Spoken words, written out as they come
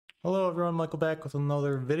Hello everyone, Michael back with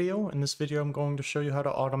another video. In this video I'm going to show you how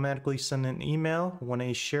to automatically send an email when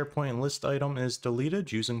a SharePoint list item is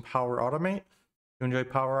deleted using Power Automate. If you enjoy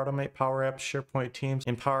Power Automate, Power Apps, SharePoint Teams,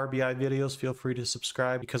 and Power BI videos, feel free to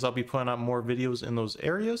subscribe because I'll be putting out more videos in those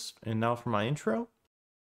areas. And now for my intro.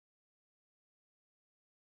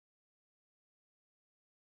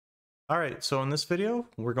 Alright, so in this video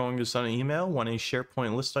we're going to send an email when a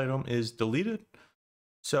SharePoint list item is deleted.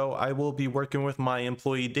 So I will be working with my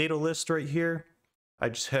employee data list right here. I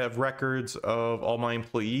just have records of all my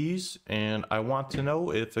employees and I want to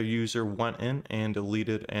know if a user went in and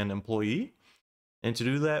deleted an employee. And to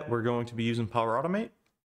do that, we're going to be using Power Automate.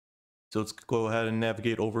 So let's go ahead and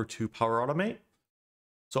navigate over to Power Automate.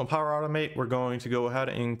 So in Power Automate, we're going to go ahead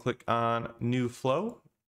and click on New Flow.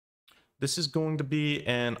 This is going to be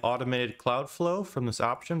an automated cloud flow from this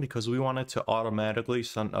option because we want it to automatically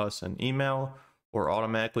send us an email or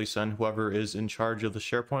automatically send whoever is in charge of the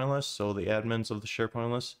SharePoint list, so the admins of the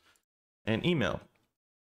SharePoint list, an email.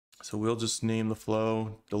 So we'll just name the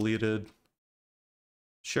flow deleted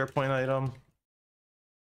SharePoint item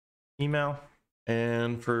email.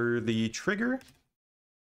 And for the trigger,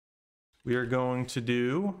 we are going to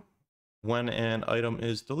do when an item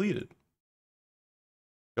is deleted.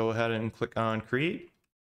 Go ahead and click on create.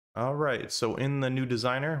 All right, so in the new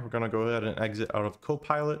designer, we're going to go ahead and exit out of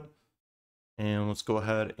Copilot. And let's go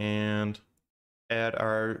ahead and add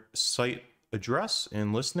our site address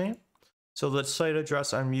and list name. So the site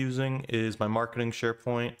address I'm using is my marketing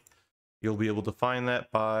SharePoint. You'll be able to find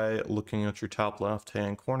that by looking at your top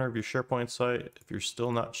left-hand corner of your SharePoint site. If you're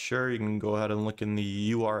still not sure, you can go ahead and look in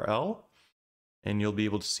the URL and you'll be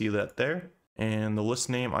able to see that there. And the list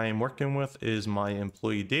name I am working with is my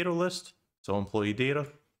employee data list. So employee data.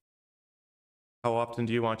 How often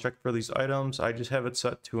do you want to check for these items? I just have it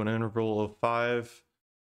set to an interval of 5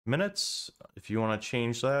 minutes. If you want to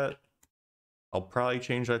change that, I'll probably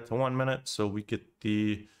change that to 1 minute so we get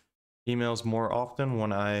the emails more often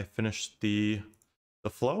when I finish the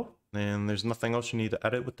flow. And there's nothing else you need to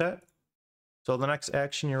edit with that. So the next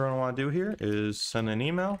action you're going to want to do here is send an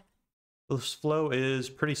email. This flow is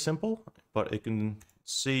pretty simple, but it can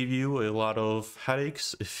save you a lot of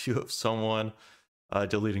headaches if you have someone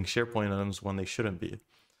deleting SharePoint items when they shouldn't be.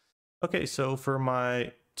 Okay, so for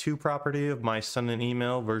my to property of my send an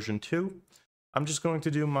email version 2, I'm just going to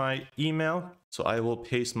do my email. So I will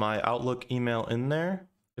paste my Outlook email in there.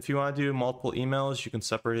 If you want to do multiple emails, you can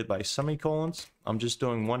separate it by semicolons. I'm just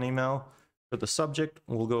doing one email. For the subject,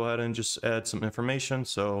 we'll go ahead and just add some information.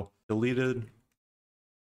 So deleted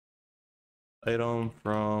item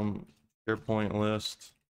from SharePoint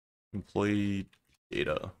list, employee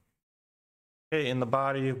data. Okay, in the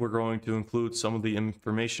body, we're going to include some of the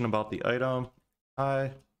information about the item.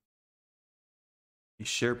 Hi, the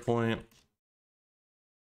SharePoint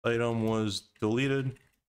item was deleted.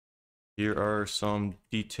 Here are some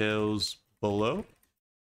details below.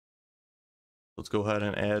 Let's go ahead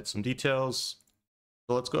and add some details.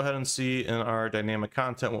 So let's go ahead and see in our dynamic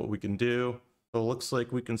content what we can do. So it looks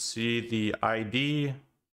like we can see the ID,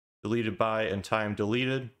 deleted by, and time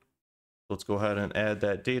deleted. Let's go ahead and add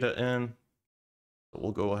that data in. So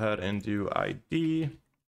we'll go ahead and do ID,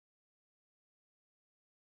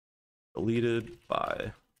 deleted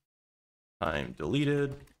by, time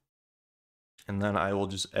deleted. And then I will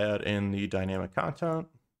just add in the dynamic content.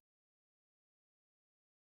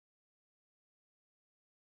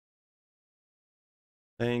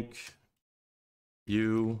 Thank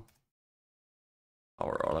you,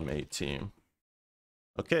 Power Automate team.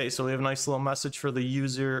 Okay, so we have a nice little message for the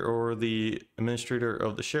user or the administrator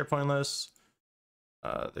of the SharePoint list.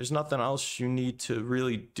 There's nothing else you need to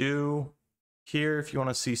really do here. If you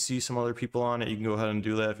want to CC some other people on it, you can go ahead and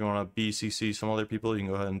do that. If you want to BCC some other people, you can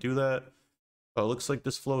go ahead and do that. It looks like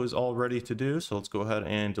this flow is all ready to do, so let's go ahead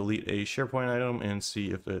and delete a SharePoint item and see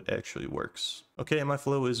if it actually works. Okay, my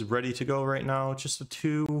flow is ready to go right now. It's just a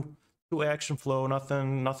two action flow,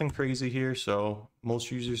 nothing crazy here, so most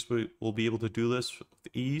users will be able to do this with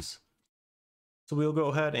ease. So we'll go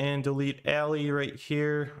ahead and delete Allie right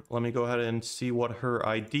here. Let me go ahead and see what her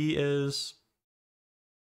ID is.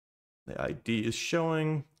 The ID is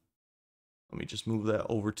showing. Let me just move that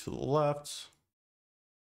over to the left.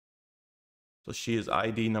 So she is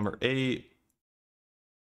ID number 8.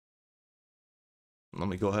 Let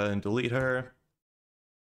me go ahead and delete her.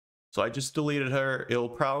 So I just deleted her. It'll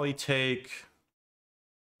probably take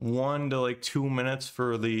 1 to 2 minutes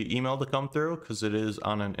for the email to come through because it is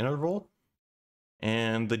on an interval.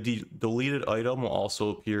 And the deleted item will also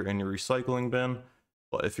appear in your recycling bin.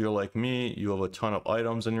 But if you're like me, you have a ton of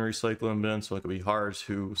items in your recycling bin, so it could be hard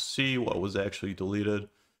to see what was actually deleted.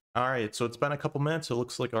 All right, so it's been a couple minutes. It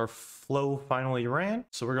looks like our flow finally ran.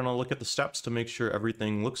 So we're gonna look at the steps to make sure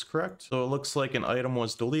everything looks correct. So it looks like an item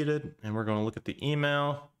was deleted, and we're gonna look at the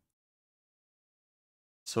email.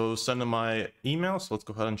 So send them my email. So let's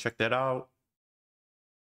go ahead and check that out.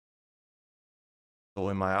 So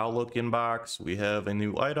in my Outlook inbox, we have a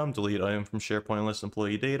new item, delete item from SharePoint list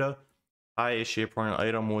employee data. Hi, a SharePoint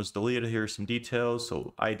item was deleted. Here are some details.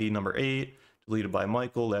 So ID number 8, deleted by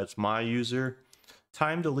Michael. That's my user.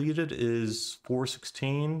 Time deleted is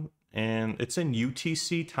 4:16, and it's in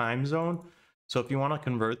UTC time zone. So if you want to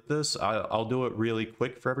convert this, I'll do it really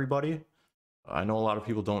quick for everybody. I know a lot of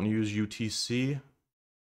people don't use UTC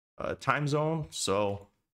time zone, so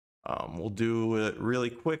we'll do it really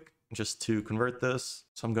quick just to convert this.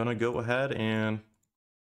 So I'm going to go ahead and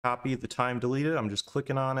copy the time deleted. I'm just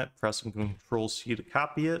clicking on it, pressing Control-C to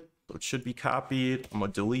copy it. So it should be copied. I'm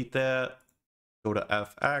going to delete that. Go to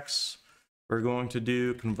FX. We're going to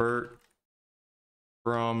do convert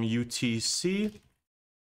from UTC.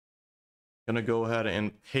 Going to go ahead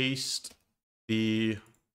and paste the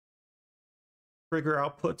trigger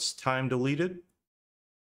outputs, time deleted.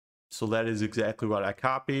 So that is exactly what I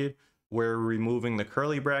copied. We're removing the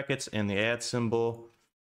curly brackets and the @ symbol.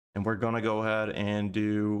 And we're going to go ahead and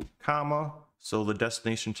do comma. So the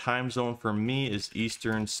destination time zone for me is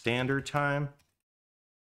Eastern Standard Time.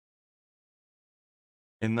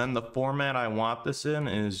 And then the format I want this in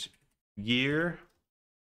is year,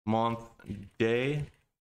 month, day.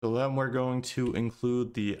 So then we're going to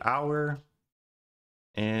include the hour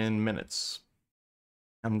and minutes.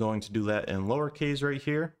 I'm going to do that in lowercase right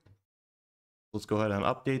here. Let's go ahead and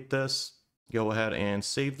update this. Go ahead and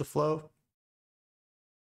save the flow.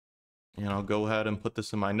 And I'll go ahead and put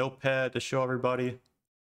this in my notepad to show everybody.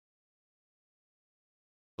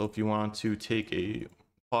 So if you want to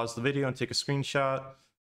pause the video and take a screenshot,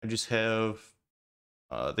 I just have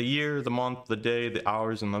the year, the month, the day, the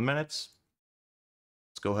hours, and the minutes.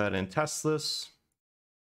 Let's go ahead and test this.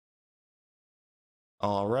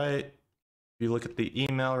 All right. If you look at the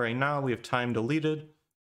email right now, we have time deleted.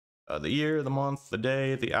 The year, the month, the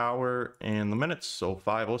day, the hour, and the minutes. So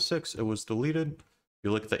 5:06, it was deleted. If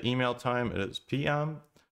you look at the email time, it is PM.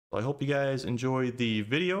 So I hope you guys enjoyed the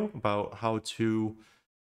video about how to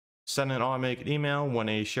send an automated email when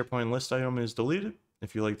a SharePoint list item is deleted.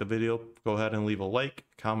 If you like the video, go ahead and leave a like,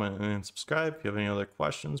 comment, and subscribe. If you have any other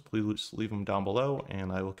questions, please leave them down below,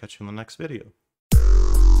 and I will catch you in the next video.